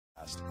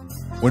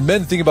past. When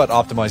men think about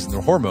optimizing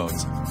their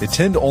hormones, they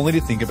tend only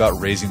to think about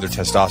raising their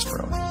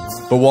testosterone.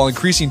 But while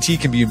increasing T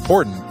can be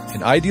important,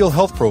 an ideal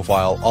health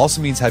profile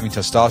also means having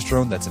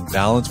testosterone that's in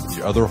balance with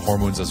your other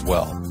hormones as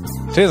well.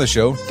 Today on the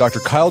show, Dr.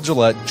 Kyle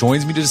Gillette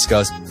joins me to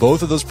discuss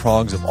both of those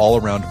prongs of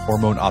all-around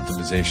hormone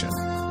optimization.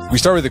 We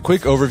start with a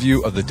quick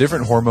overview of the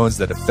different hormones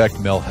that affect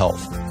male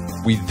health.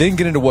 We then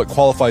get into what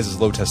qualifies as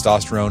low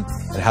testosterone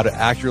and how to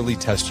accurately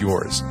test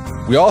yours.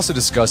 We also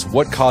discuss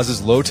what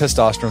causes low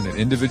testosterone in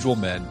individual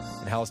men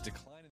and how it's declining.